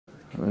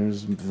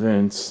There's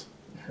Vince.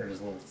 Here's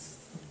a little...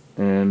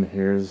 And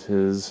here's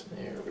his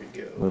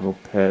little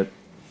pet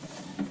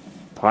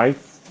What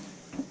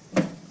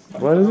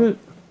is it?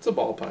 It's a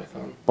ball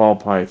python. Ball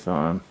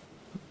python.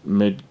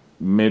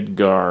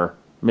 Midgar.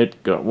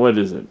 What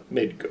is it?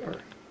 Midgar.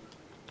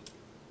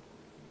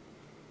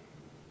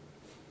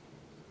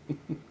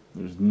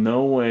 There's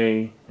no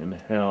way in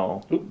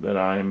hell that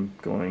I'm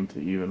going to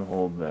even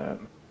hold that.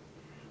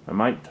 I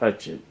might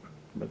touch it,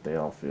 but they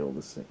all feel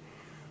the same.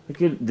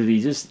 Look at, did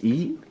he just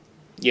eat?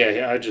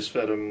 Yeah, I just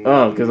fed him.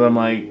 Oh, because I'm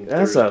like,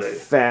 that's Thursday. A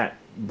fat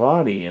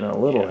body and a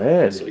little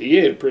head. So he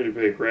ate a pretty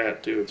big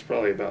rat, too. It's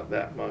probably about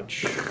that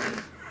much.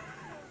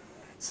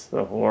 It's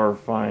so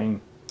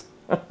horrifying.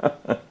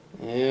 Yeah,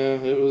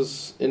 it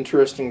was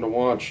interesting to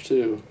watch,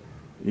 too.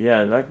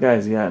 Yeah, that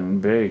guy's gotten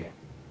big.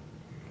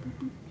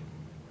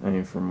 I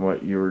mean, from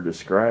what you were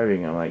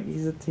describing, I'm like,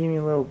 he's a teeny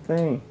little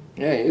thing.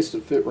 Yeah, he used to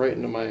fit right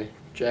into my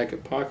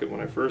jacket pocket when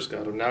I first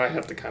got him. Now I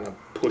have to kind of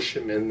push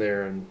him in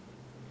there and...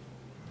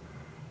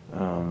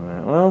 Oh,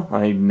 man. Well,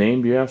 I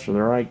named you after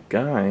the right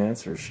guy,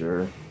 that's for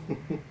sure.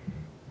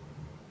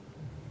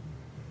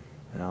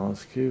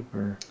 Alice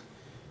Cooper.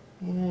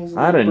 Yeah,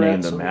 I'd have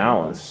named him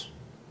Alice.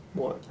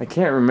 What? I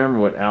can't remember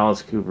what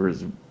Alice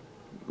Cooper's...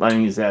 I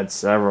mean, he's had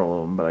several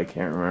of them, but I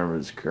can't remember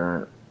his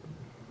current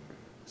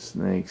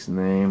snake's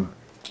name.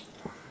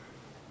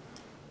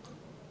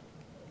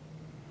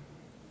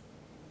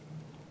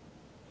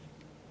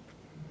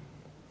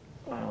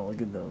 Wow,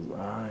 look at those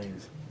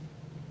eyes.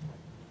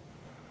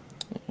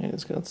 Yeah,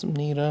 it's got some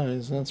neat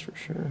eyes, that's for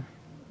sure.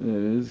 It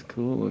is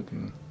cool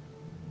looking.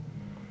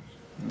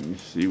 You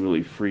see, will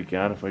he freak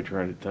out if I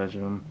try to touch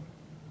him?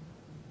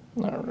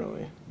 Not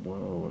really.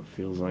 Whoa, it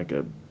feels like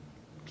a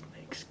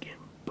snakeskin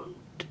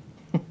boot.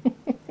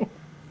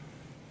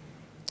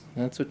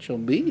 That's what you'll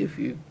be if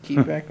you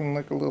keep acting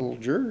like a little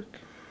jerk.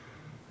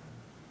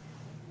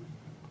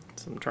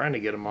 So I'm trying to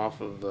get him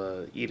off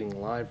of eating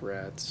live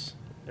rats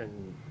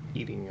and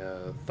eating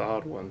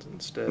thawed ones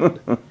instead.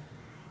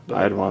 But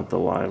I'd want the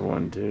live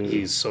one too.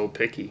 He's so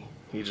picky.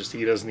 He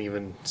doesn't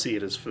even see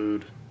it as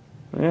food.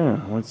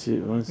 Yeah, once he's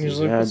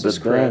like, had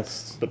the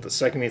best. But the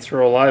second you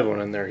throw a live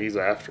one in there, he's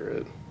after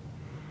it.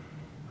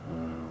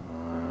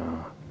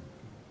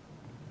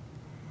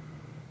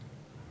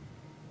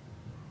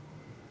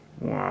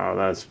 Wow,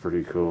 that's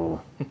pretty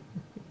cool.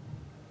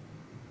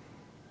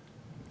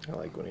 I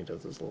like when he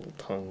does his little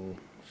tongue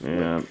flick.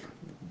 Yeah.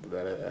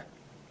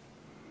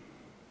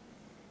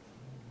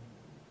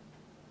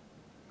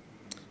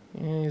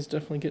 Yeah, he's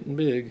definitely getting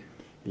big.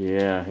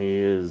 Yeah, he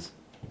is.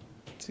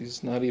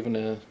 He's not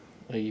even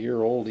a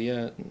year old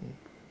yet.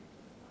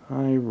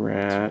 Hi,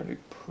 rat. He's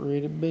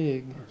pretty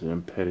big.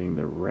 I'm petting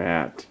the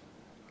rat.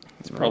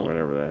 It's probably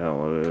whatever the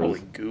hell it is.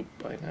 Probably goop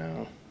by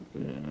now.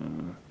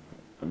 Yeah,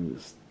 I'm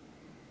just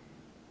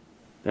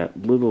that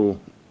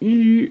little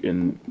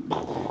and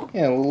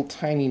yeah, a little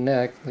tiny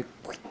neck. Like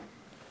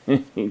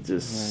he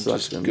just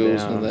sucks just him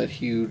goes down. into that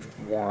huge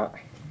wah.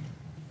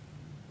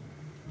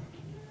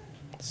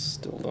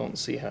 Still don't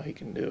see how he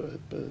can do it,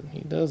 but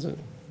he does it.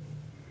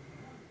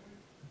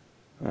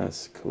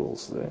 That's a cool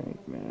thing,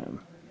 man.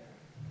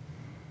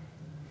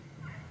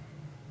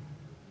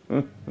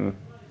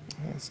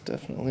 That's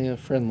definitely a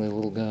friendly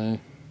little guy.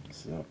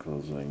 See how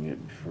close I can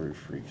get before he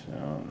freaks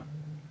out.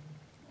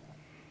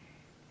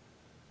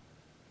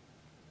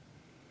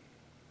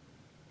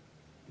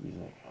 He's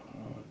like, I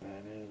don't know what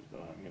that is,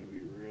 but I'm going to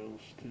be real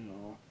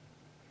still.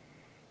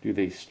 Do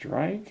they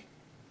strike?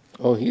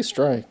 Oh, he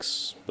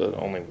strikes, but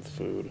only with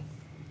food.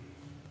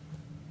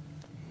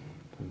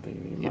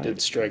 He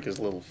did strike his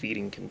little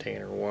feeding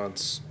container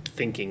once,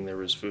 thinking there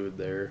was food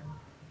there.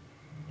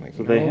 Like,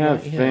 so they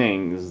have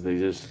fangs, they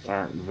just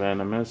aren't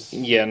venomous?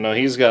 Yeah, no,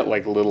 he's got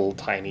like little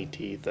tiny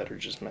teeth that are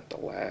just meant to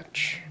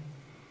latch.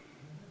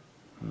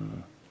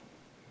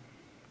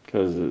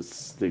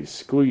 Because they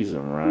squeeze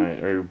them, right?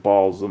 Or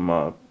balls them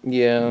up.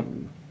 Yeah.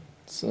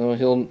 So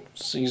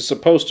he's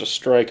supposed to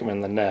strike them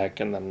in the neck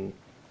and then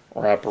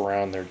wrap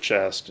around their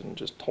chest and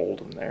just hold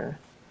them there.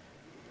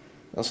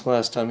 That's the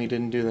last time he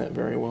didn't do that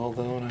very well,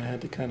 though, and I had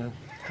to kind of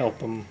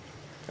help him,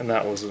 and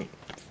that wasn't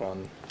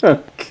fun.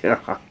 Oh,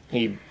 God.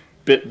 He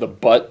bit the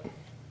butt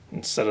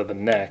instead of the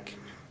neck,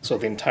 so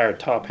the entire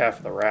top half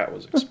of the rat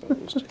was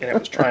exposed, and it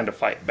was trying to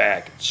fight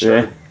back. It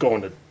started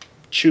going to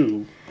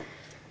chew,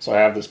 so I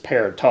have this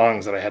pair of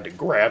tongs that I had to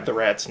grab the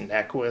rat's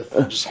neck with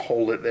and just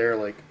hold it there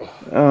like,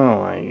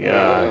 oh my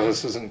God.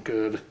 This isn't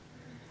good.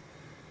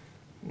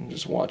 I'm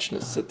just watching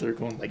it sit there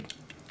going like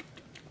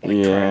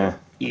yeah. Trying to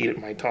eat at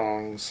my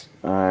tongs.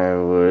 I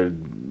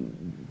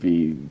would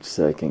be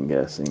second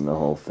guessing the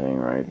whole thing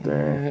right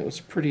there. Yeah, it was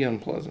pretty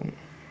unpleasant.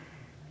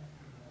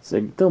 It's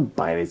like, don't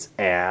bite its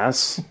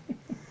ass.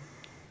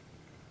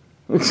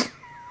 Well,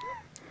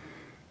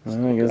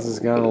 I guess it's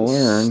gotta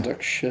learn.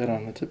 Stuck shut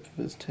on the tip of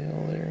his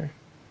tail there.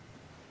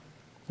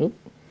 Oop.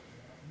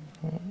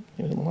 Oh,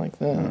 he didn't like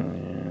that. Oh,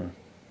 yeah.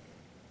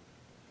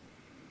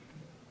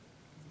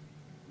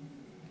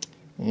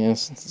 Yeah,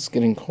 since it's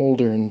getting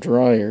colder and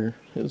drier,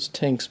 his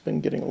tank's been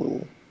getting a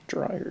little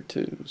drier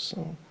too,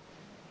 so.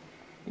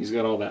 He's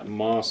got all that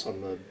moss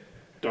on the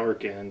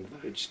dark end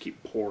that I just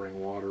keep pouring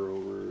water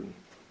over.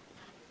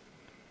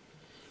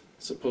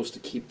 It's supposed to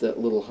keep that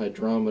little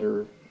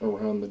hydrometer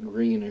around the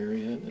green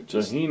area. And it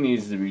just, so he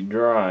needs to be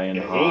dry and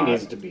hot. He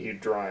needs to be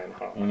dry and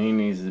hot. And he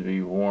needs to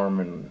be warm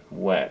and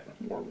wet.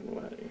 Warm and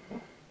wet.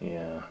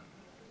 Yeah.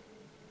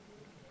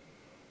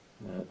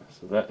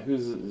 So that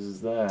whose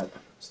is that?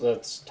 So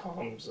that's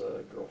Tom's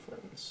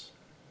girlfriend's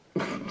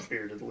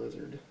bearded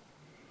lizard.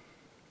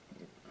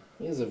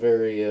 He's a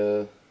very,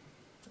 I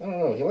don't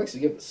know, he likes to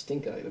give the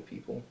stink eye to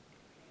people.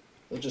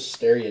 They'll just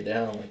stare you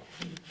down like,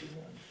 what are you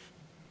doing?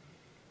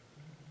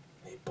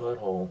 Hey,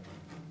 butthole.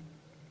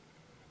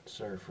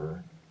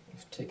 Surfer.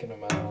 I've taken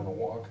him out on a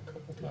walk a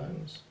couple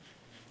times.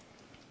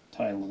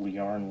 Tie a little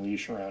yarn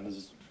leash around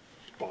his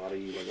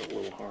body, like a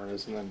little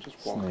harness, and then just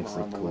walk him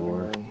around the living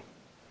room.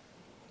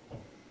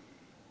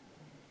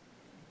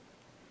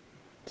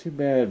 Too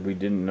bad we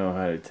didn't know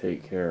how to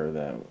take care of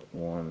that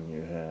one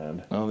you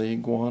had. Oh, the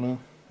iguana?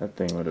 That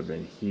thing would have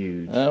been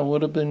huge. That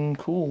would have been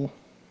cool.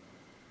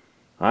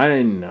 I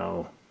didn't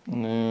know.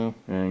 No.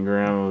 And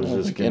Grandma was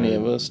just going to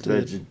did.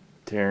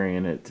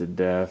 vegetarian it to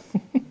death.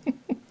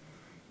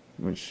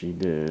 Which she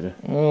did.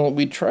 Well,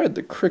 we tried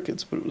the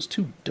crickets, but it was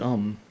too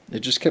dumb. It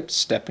just kept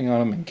stepping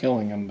on him and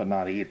killing him, but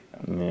not eating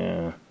him.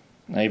 Yeah.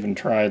 I even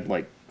tried,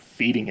 like,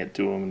 feeding it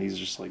to him, and he's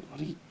just like,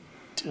 what are you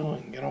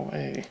doing? Get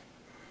away.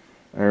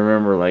 I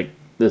remember, like,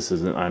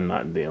 I'm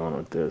not dealing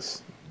with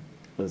this.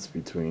 That's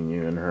between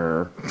you and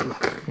her.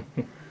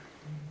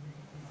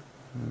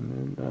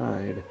 And it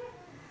died.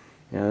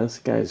 Yeah, this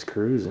guy's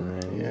cruising,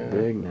 man. He's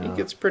big now. He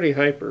gets pretty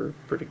hyper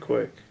pretty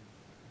quick.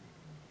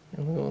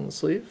 You want to go in the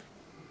sleeve?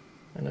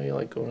 I know you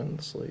like going in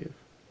the sleeve.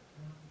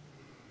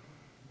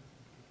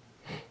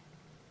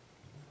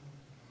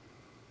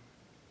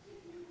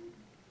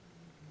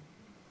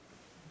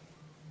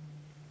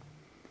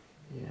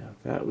 Yeah,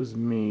 if that was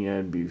me,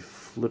 I'd be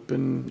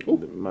flipping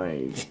my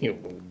You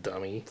little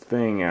dummy.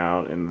 thing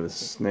out, and the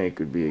snake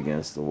would be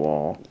against the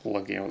wall.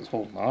 Lucky I was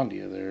holding on to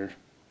you there.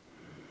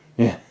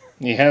 Yeah.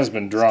 He has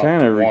been dropped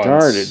Kind of once.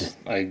 retarded.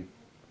 I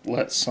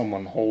let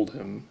someone hold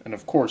him, and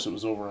of course it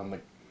was over on the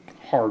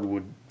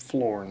hardwood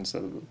floor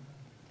instead of the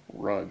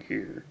rug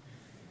here.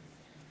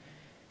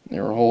 They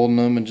were holding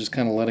him and just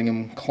kind of letting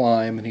him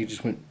climb, and he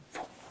just went,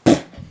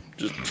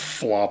 just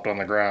flopped on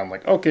the ground.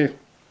 Like, okay,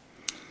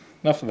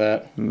 enough of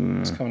that.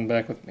 He's coming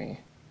back with me.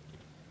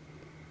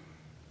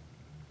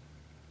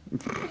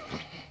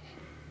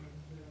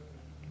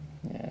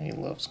 Yeah, he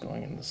loves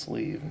going in the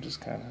sleeve and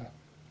just kind of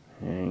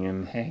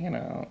hanging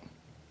out.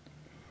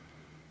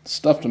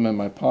 Stuffed him in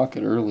my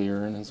pocket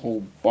earlier, and his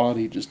whole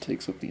body just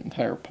takes up the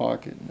entire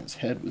pocket, and his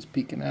head was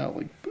peeking out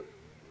like,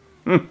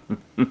 oh,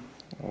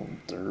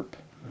 derp.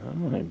 That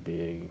might be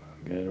a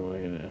good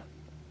way to...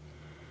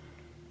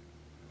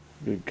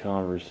 Good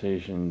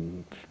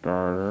conversation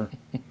starter.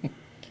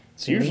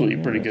 It's usually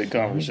a pretty good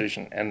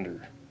conversation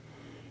ender.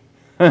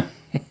 Yeah.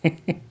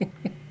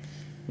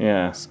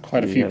 There's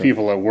quite a few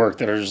people at work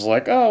that are just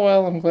like, oh,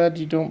 well, I'm glad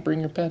you don't bring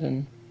your pet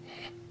in.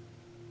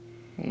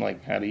 I'm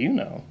like, how do you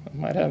know? I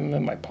might have him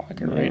in my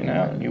pocket right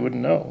now, and you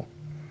wouldn't know.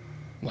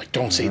 I'm like,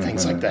 don't say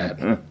things like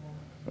that.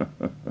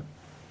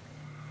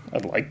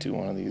 I'd like to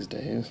one of these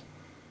days.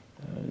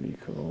 That'd be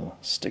cool.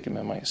 Stick him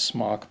in my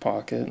smock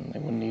pocket, and they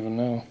wouldn't even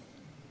know.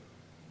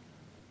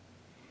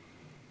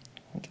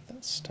 Get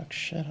that stuck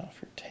shit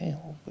off your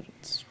tail, but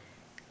it's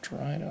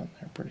dried on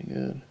there pretty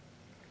good.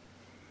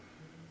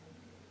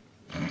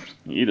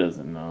 He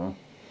doesn't know.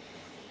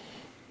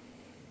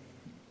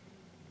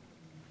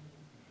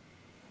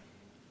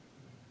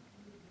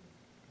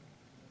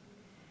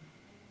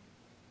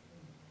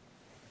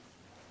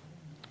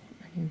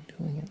 What are you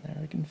doing in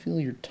there? I can feel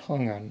your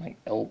tongue on my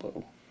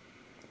elbow.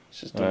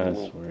 It's just a That's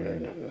little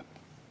weird.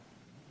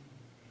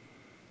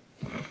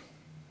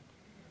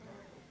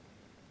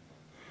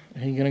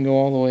 Are you gonna go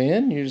all the way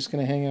in? You're just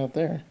gonna hang out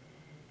there.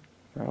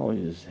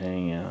 Probably just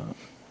hang out.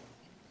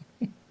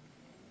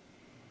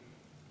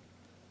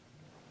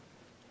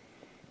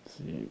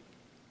 See,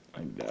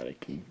 I gotta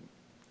keep.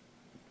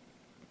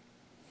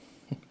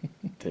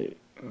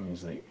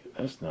 He's like,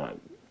 that's not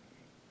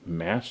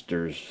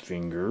Master's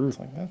finger. It's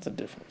like, that's a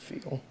different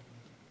feel.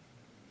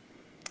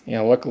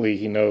 Yeah, luckily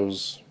he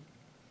knows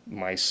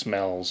my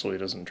smell, so he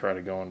doesn't try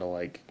to go into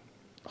like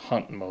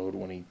hunt mode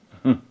when he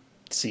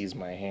sees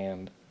my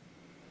hand.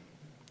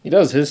 He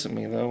does hiss at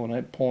me though when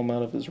I pull him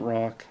out of his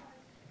rock.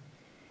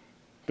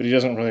 But he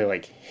doesn't really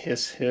like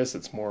hiss.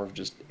 It's more of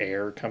just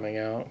air coming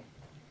out.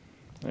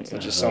 Like, So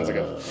it just sounds like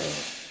a...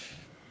 It's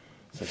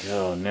like,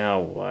 oh, now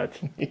what?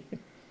 I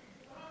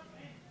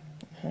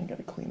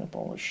gotta clean up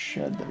all the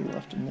shed that he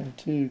left in there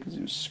too, because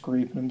he was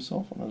scraping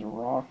himself on his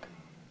rock.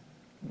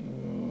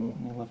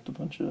 And he left a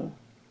bunch of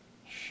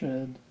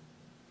shed.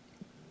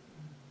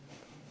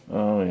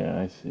 Oh, yeah,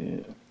 I see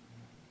it.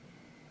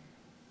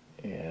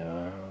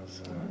 Yeah.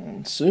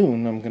 And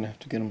soon I'm gonna have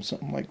to get him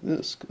something like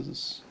this,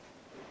 because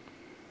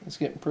it's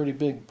getting pretty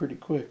big pretty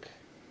quick.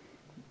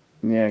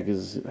 Yeah,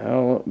 because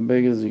how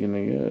big is he going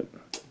to get?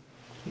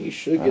 He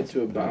should get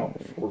to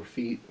about 4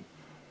 feet.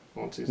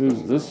 Once he's Who's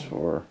done this growing.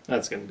 for?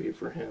 That's gonna be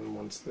for him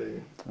once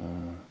they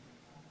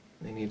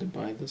need to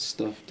buy this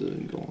stuff to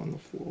go on the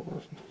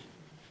floor.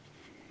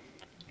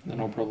 Then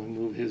I'll probably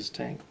move his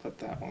tank, let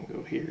that one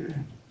go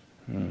here.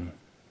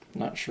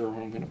 Not sure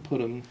where I'm gonna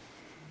put him.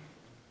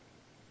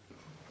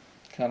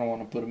 Kind of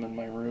want to put him in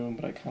my room,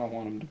 but I kind of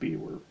want him to be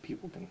where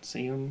people can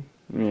see him.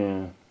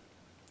 Yeah.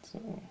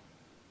 So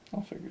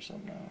I'll figure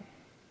something out.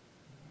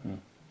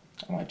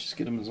 I might just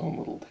get him his own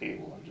little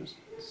table and just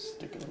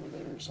stick it over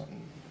there or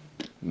something.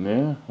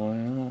 Yeah, why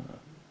not?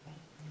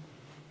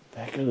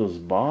 Back of those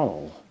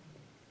bottles.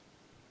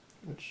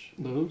 Which,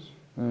 those?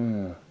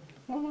 Yeah.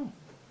 I don't know.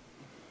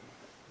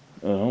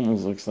 It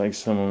almost looks like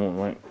someone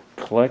went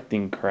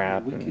collecting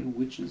crap. Wicked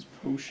Witch's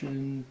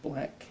Potion,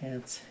 Black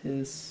Cat's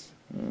Hiss,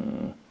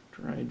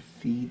 Dried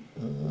Feet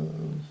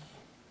of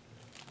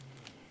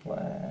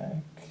Black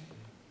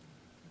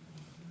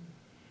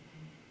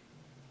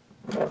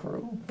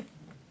Crow.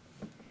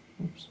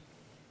 Oops.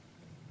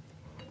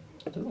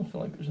 It doesn't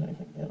feel like there's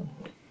anything in them.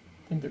 I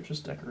think they're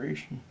just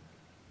decoration.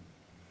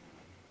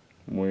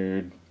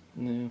 Weird.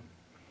 Yeah.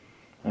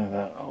 I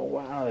thought, oh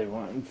wow, they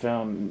went and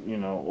found,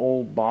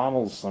 old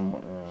bottles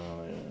somewhere.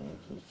 Oh yeah,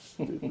 this is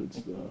stupid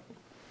stuff.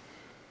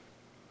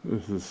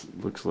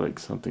 Looks like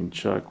something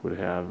Chuck would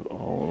have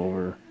all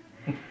over.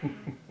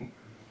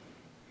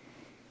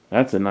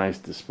 That's a nice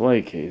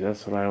display case.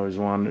 That's what I always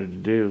wanted to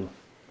do.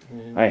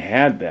 Yeah. I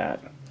had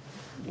that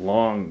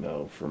long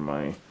though for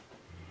my.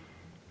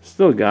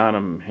 Still got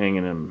them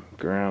hanging in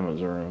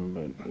Grandma's room,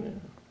 but Yeah.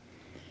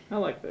 I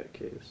like that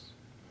case.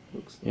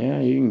 Looks yeah,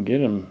 you can get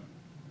them.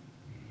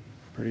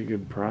 Pretty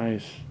good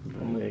price.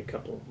 But only a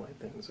couple of my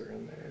things are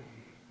in there.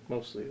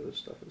 Mostly the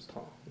stuff is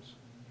Tom's.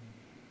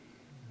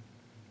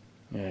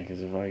 yeah,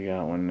 because if I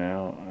got one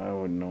now, I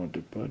wouldn't know what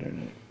to put in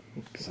it.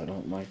 Because I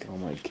don't like all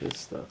my Kiss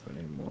stuff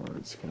anymore.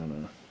 It's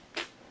kind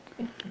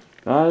of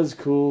not as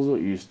cool as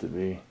it used to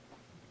be.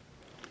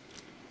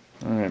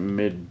 Alright,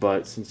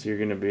 mid-butt, since you're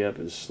going to be up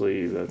his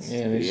sleeve, that's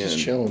Yeah, the he's end.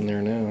 just chilling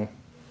there now.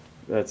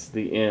 That's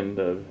the end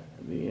of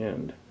the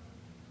end.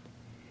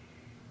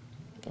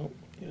 Oh,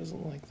 he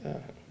doesn't like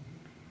that.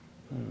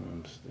 Oh,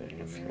 I'm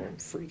staying I feel there. I'm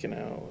freaking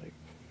out. Like,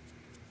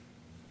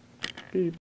 Beep.